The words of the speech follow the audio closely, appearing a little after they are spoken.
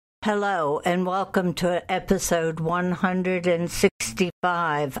Hello, and welcome to episode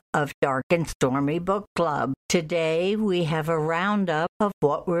 165 of Dark and Stormy Book Club. Today, we have a roundup of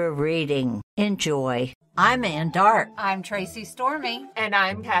what we're reading. Enjoy. I'm Ann Dark. I'm Tracy Stormy. And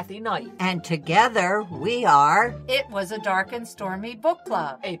I'm Kathy Knight. And together, we are... It Was a Dark and Stormy Book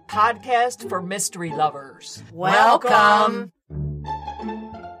Club, a podcast for mystery lovers. Welcome!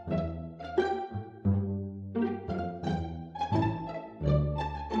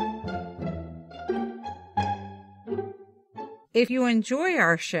 If you enjoy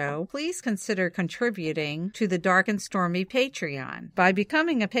our show, please consider contributing to the Dark and Stormy Patreon. By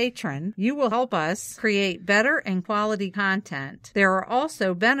becoming a patron, you will help us create better and quality content. There are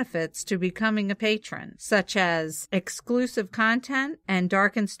also benefits to becoming a patron, such as exclusive content and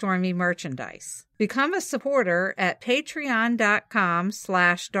Dark and Stormy merchandise. Become a supporter at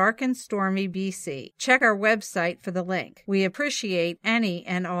patreon.com/darkandstormybc. Check our website for the link. We appreciate any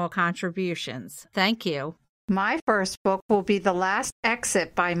and all contributions. Thank you. My first book will be The Last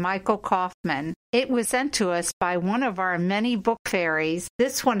Exit by Michael Kaufman. It was sent to us by one of our many book fairies.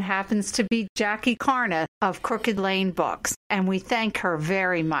 This one happens to be Jackie Carneth of Crooked Lane Books, and we thank her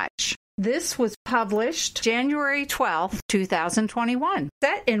very much. This was published January 12th, 2021.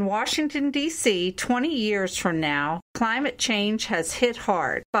 Set in Washington, D.C., 20 years from now, climate change has hit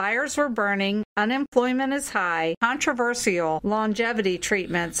hard. Fires were burning, unemployment is high, controversial longevity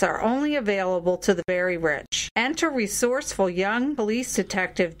treatments are only available to the very rich. Enter resourceful young police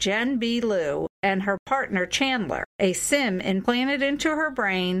detective Jen B. Liu and her partner Chandler, a SIM implanted into her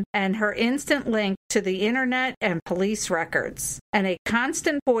brain and her instant link to the internet and police records, and a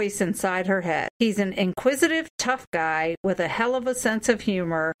constant voice inside her head. He's an inquisitive, tough guy with a hell of a sense of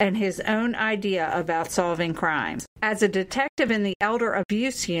humor and his own idea about solving crimes. As a detective in the Elder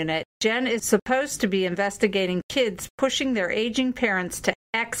Abuse Unit, Jen is supposed to be investigating kids pushing their aging parents to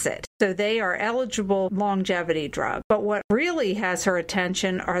exit, so they are eligible longevity drugs. But what really has her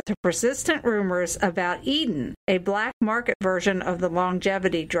attention are the persistent rumors about Eden, a black market version of the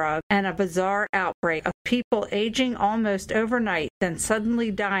longevity drug, and a bizarre outbreak of people aging almost overnight, then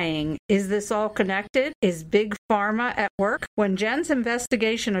suddenly dying. Is this all connected? Is Big Pharma at work? When Jen's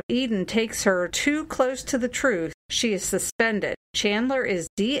investigation of Eden takes her too close to the truth, she is suspended. Chandler is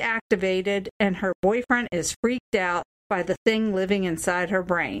deactivated, and her boyfriend is freaked out by the thing living inside her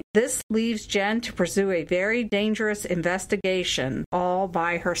brain. This leaves Jen to pursue a very dangerous investigation all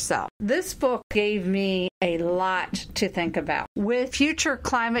by herself. This book gave me a lot to think about. With future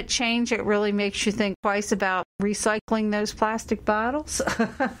climate change, it really makes you think twice about recycling those plastic bottles.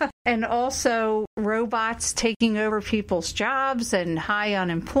 And also robots taking over people's jobs and high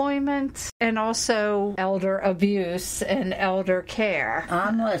unemployment, and also elder abuse and elder care.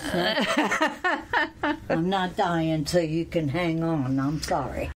 I'm listening. I'm not dying, so you can hang on. I'm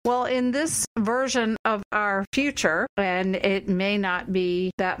sorry. Well, in this version of our future, and it may not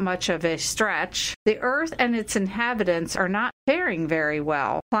be that much of a stretch, the Earth and its inhabitants are not faring very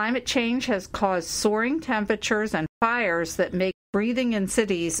well. Climate change has caused soaring temperatures and fires that make breathing in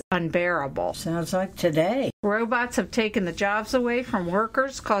cities unbearable. Sounds like today. Robots have taken the jobs away from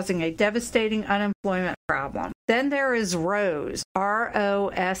workers, causing a devastating unemployment problem. Then there is ROSE,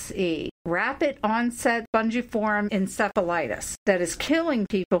 R-O-S-E, rapid onset spongiform encephalitis, that is killing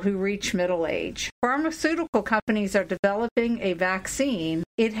people who reach middle age. Pharmaceutical companies are developing a vaccine.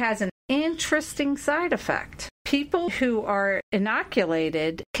 It has an interesting side effect. People who are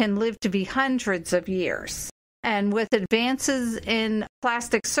inoculated can live to be hundreds of years. And with advances in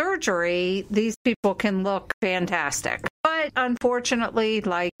plastic surgery, these people can look fantastic. But unfortunately,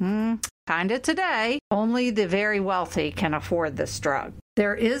 like kind of today, only the very wealthy can afford this drug.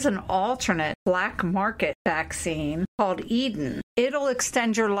 There is an alternate black market vaccine called Eden. It'll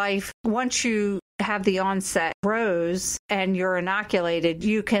extend your life once you have the onset ROSE and you're inoculated.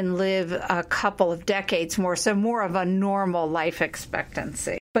 You can live a couple of decades more, so more of a normal life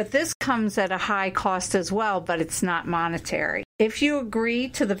expectancy. But this comes at a high cost as well, but it's not monetary. If you agree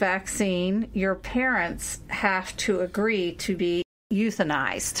to the vaccine, your parents have to agree to be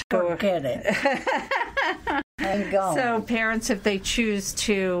euthanized. Forget it. I'm going. So parents, if they choose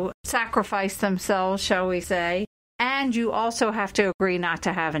to sacrifice themselves, shall we say, and you also have to agree not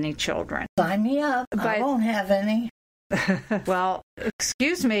to have any children. Sign me up. I won't have any. Well,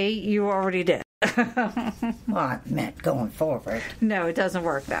 Excuse me, you already did. Well, I meant going forward. No, it doesn't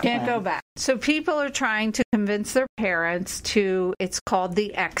work that way. Can't go back. So people are trying to convince their parents to, it's called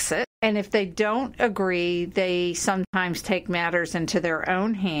the exit. And if they don't agree, they sometimes take matters into their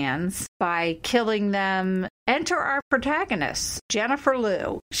own hands by killing them. Enter our protagonist, Jennifer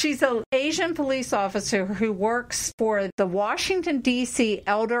Liu. She's an Asian police officer who works for the Washington, D.C.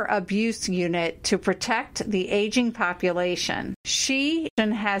 Elder Abuse Unit to protect the aging population. She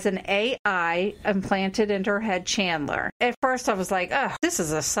has an AI implanted into her head, Chandler. At first I was like, oh, this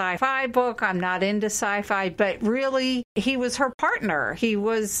is a sci-fi book. I'm not into sci-fi. But really, he was her partner. He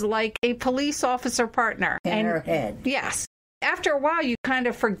was like a police officer partner. In her head. Yes. After a while, you kind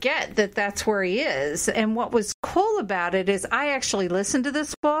of forget that that's where he is. And what was cool about it is I actually listened to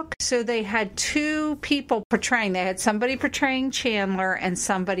this book. So they had two people portraying. They had somebody portraying Chandler and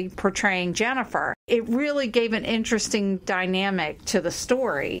somebody portraying Jennifer. It really gave an interesting dynamic to the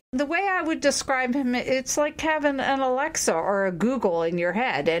story. The way I would describe him, it's like having an Alexa or a Google in your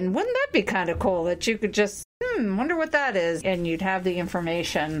head. And wouldn't that be kind of cool that you could just, wonder what that is, and you'd have the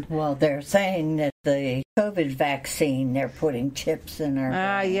information. Well, they're saying that the COVID vaccine, they're putting chips in our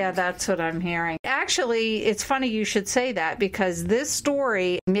brains. Yeah, that's what I'm hearing. Actually, it's funny you should say that because this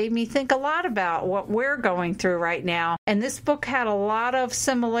story made me think a lot about what we're going through right now. And this book had a lot of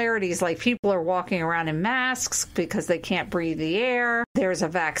similarities, like people are walking around in masks because they can't breathe the air. There's a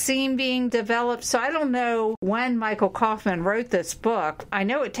vaccine being developed. So I don't know when Michael Kaufman wrote this book. I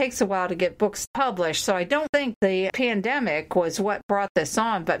know it takes a while to get books published, so I don't think the pandemic was what brought this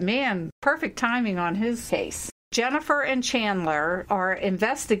on, but man, perfect timing on his case. Jennifer and Chandler are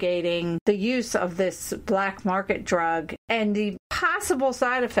investigating the use of this black market drug and the possible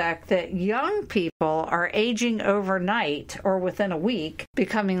side effect that young people are aging overnight or within a week,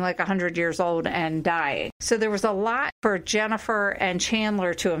 becoming like 100 years old and dying. So there was a lot for Jennifer and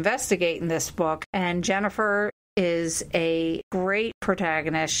Chandler to investigate in this book, and Jennifer is a great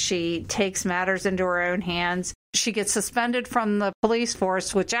protagonist. She takes matters into her own hands. She gets suspended from the police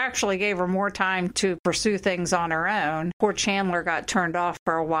force, which actually gave her more time to pursue things on her own. Poor Chandler got turned off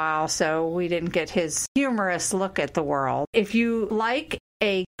for a while, so we didn't get his humorous look at the world. If you like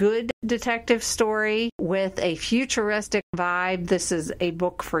a good detective story with a futuristic vibe, this is a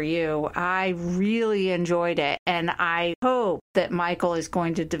book for you. I really enjoyed it, and I hope that Michael is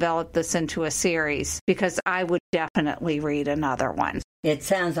going to develop this into a series because I would definitely read another one. It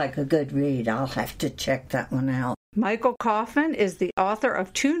sounds like a good read. I'll have to check that one out. Michael Kaufman is the author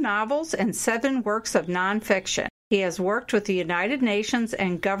of 2 novels and 7 works of nonfiction. He has worked with the United Nations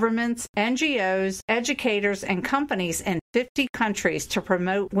and governments, NGOs, educators, and companies in 50 countries to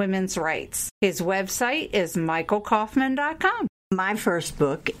promote women's rights. His website is michaelkaufman.com. My first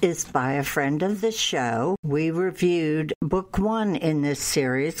book is by a friend of the show. We reviewed book 1 in this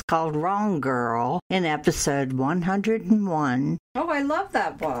series called Wrong Girl in episode 101. Oh, I love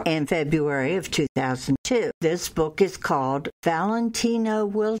that book. In February of 2002. This book is called Valentino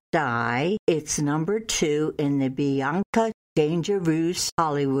Will Die. It's number 2 in the Bianca Dangereuse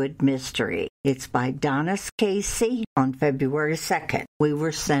Hollywood Mystery. It's by Donis Casey on February 2nd. We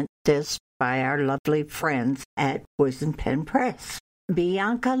were sent this by our lovely friends at Poison Pen Press.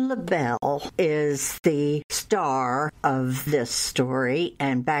 Bianca LaBelle is the star of this story,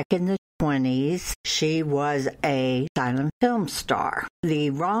 and back in the 20s, she was a silent film star.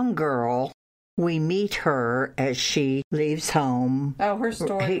 The Wrong Girl, we meet her as she leaves home. Oh, her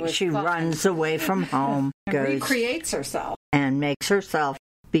story was She fun. runs away from home, and recreates herself. And makes herself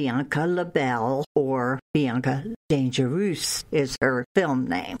Bianca LaBelle, or Bianca Dangereuse is her film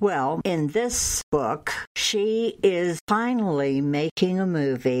name. Well, in this book, she is finally making a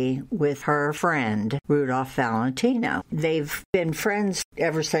movie with her friend, Rudolph Valentino. They've been friends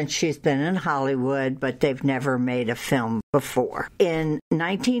ever since she's been in Hollywood, but they've never made a film before. In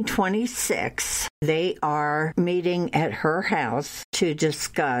 1926, they are meeting at her house to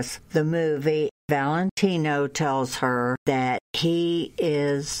discuss the movie. Valentino tells her that he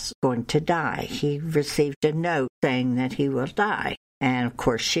is going to die. He received a note saying that he will die. And, of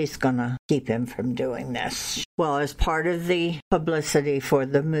course, she's going to keep him from doing this. Well, as part of the publicity for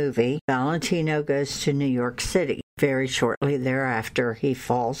the movie, Valentino goes to New York City. Very shortly thereafter, he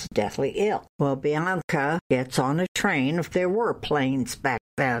falls deathly ill. Well, Bianca gets on a train. There were planes back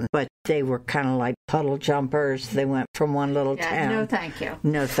then, but they were kind of like puddle jumpers. They went from one little town. No, thank you.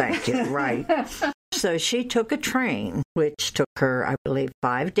 No, thank you. Right. So she took a train which took her, I believe,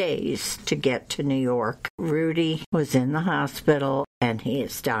 5 days to get to New York. Rudy was in the hospital and he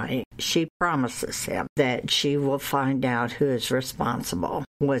is dying. She promises him that she will find out who is responsible.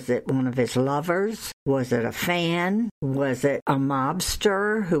 Was it one of his lovers? Was it a fan? Was it a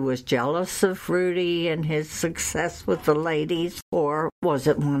mobster who was jealous of Rudy and his success with the ladies? Or was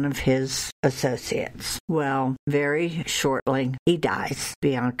it one of his associates? Well, very shortly, he dies.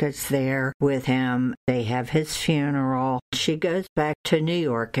 Bianca's there with him. They have his funeral. She goes back to New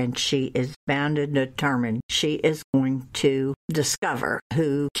York and she is bound and determined she is going to discover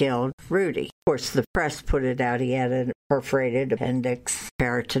who killed Rudy. Of course, the press put it out. He had a perforated appendix,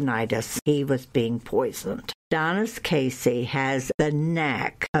 peritonitis. He was being poisoned. Donis Casey has the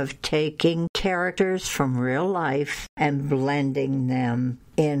knack of taking characters from real life and blending them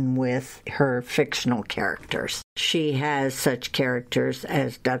in with her fictional characters. She has such characters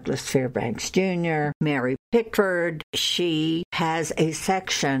as Douglas Fairbanks Jr., Mary Pickford. She has a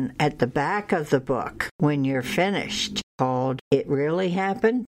section at the back of the book when you're finished called It Really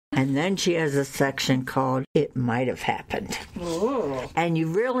Happened. And then she has a section called It Might Have Happened. Ooh. And you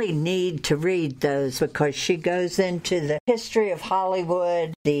really need to read those because she goes into the history of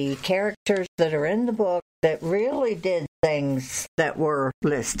Hollywood, the characters that are in the book that really did things that were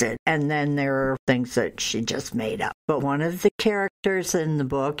listed. And then there are things that she just made up. But one of the characters in the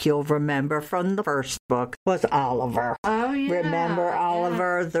book, you'll remember from the first book, was Oliver. Oh, yeah. Remember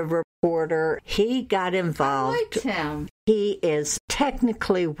Oliver, the reporter? He got involved. I liked him. He is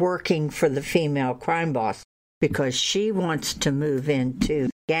technically working for the female crime boss because she wants to move into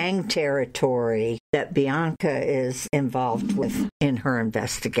gang territory that Bianca is involved with in her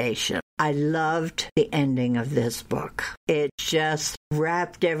investigation. I loved the ending of this book. It just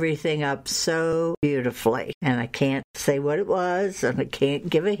wrapped everything up so beautifully. And I can't say what it was, and I can't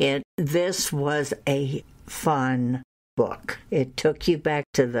give a hint. This was a fun book. It took you back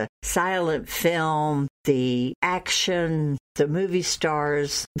to the silent film, the action, the movie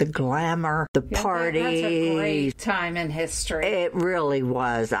stars, the glamour, the parties. That's a great time in history. It really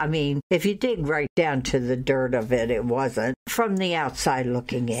was. I mean, if you dig right down to the dirt of it, it wasn't. From the outside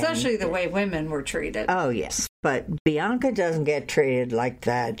looking in. Especially the way women were treated. Oh, yes. But Bianca doesn't get treated like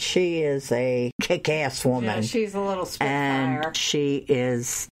that. She is a kick-ass woman. Yeah, she's a little spitfire. And she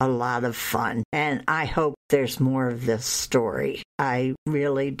is a lot of fun. And I hope there's more of this story. I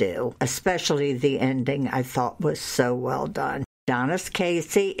really do. Especially the ending I thought was so well done. Donis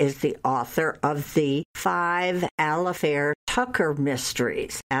Casey is the author of the 5 Alifair Tucker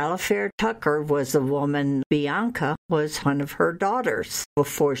mysteries. Alifair Tucker was a woman. Bianca was one of her daughters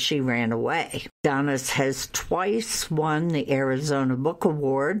before she ran away. Donis has twice won the Arizona Book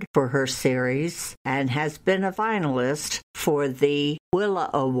Award for her series and has been a finalist for the Willa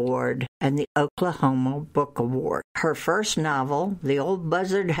Award and the Oklahoma Book Award. Her first novel, The Old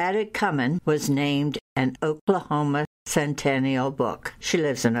Buzzard Had It Comin', was named an Oklahoma Centennial Book. She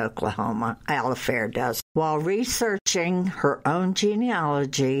lives in Oklahoma. Alifair does. While researching her own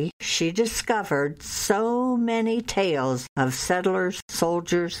genealogy, she discovered so many tales of settlers,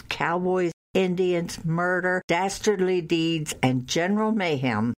 soldiers, cowboys, Indians, murder, dastardly deeds, and general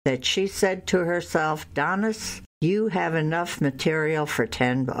mayhem that she said to herself, Donis, you have enough material for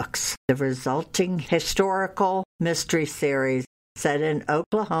 10 books. The resulting historical mystery series set in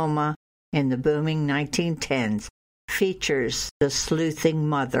Oklahoma in the booming 1910s features the sleuthing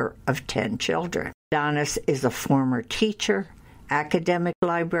mother of 10 children. Donis is a former teacher, academic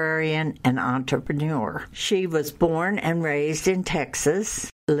librarian, and entrepreneur. She was born and raised in Texas,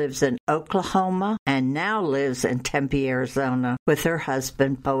 lives in Oklahoma, and now lives in Tempe, Arizona with her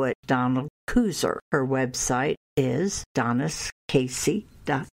husband, poet Donald Kuzer. Her website is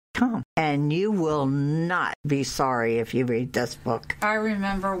doniscasey.com. And you will not be sorry if you read this book. I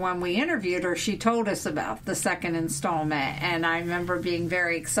remember when we interviewed her, she told us about the second installment, and I remember being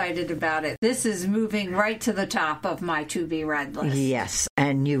very excited about it. This is moving right to the top of my to-be-read list. Yes,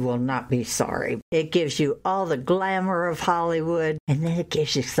 and you will not be sorry. It gives you all the glamour of Hollywood, and then it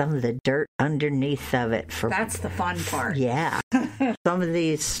gives you some of the dirt underneath of it. That's the fun part. Yeah. Some of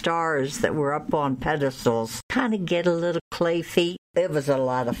these stars that were up on pedestals kind of get a little clay feet. It was a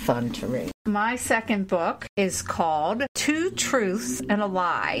lot of fun to read. My second book is called Two Truths and a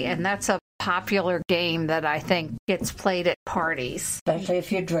Lie, and that's a popular game that I think gets played at parties. Especially if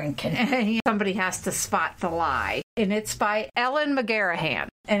you're drinking. Somebody has to spot the lie. And it's by Ellen McGarrahan,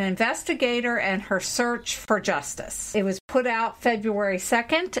 an investigator and her search for justice. It was put out February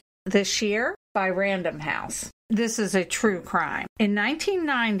 2nd this year. by Random House. This is a true crime. In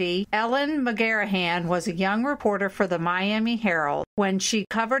 1990, Ellen McGarrahan was a young reporter for the Miami Herald when she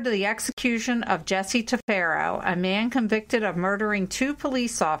covered the execution of Jesse Tafaro, a man convicted of murdering 2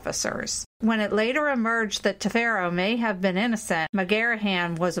 police officers. When it later emerged that Tafaro may have been innocent,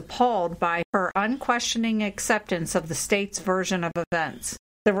 McGarrahan was appalled by her unquestioning acceptance of the state's version of events.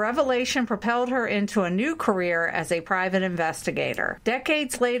 The revelation propelled her into a new career as a private investigator.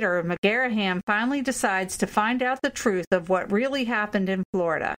 Decades later, McGarrahan finally decides to find out the truth of what really happened in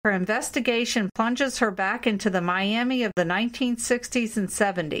Florida. Her investigation plunges her back into the Miami of the 1960s and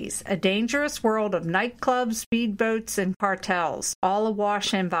 70s, a dangerous world of nightclubs, speedboats, and cartels, all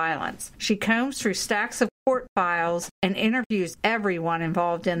awash in violence. She combs through stacks of court files and interviews everyone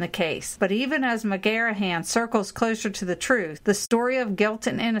involved in the case. But even as McGarrahan circles closer to the truth, the story of guilt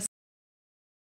and innocence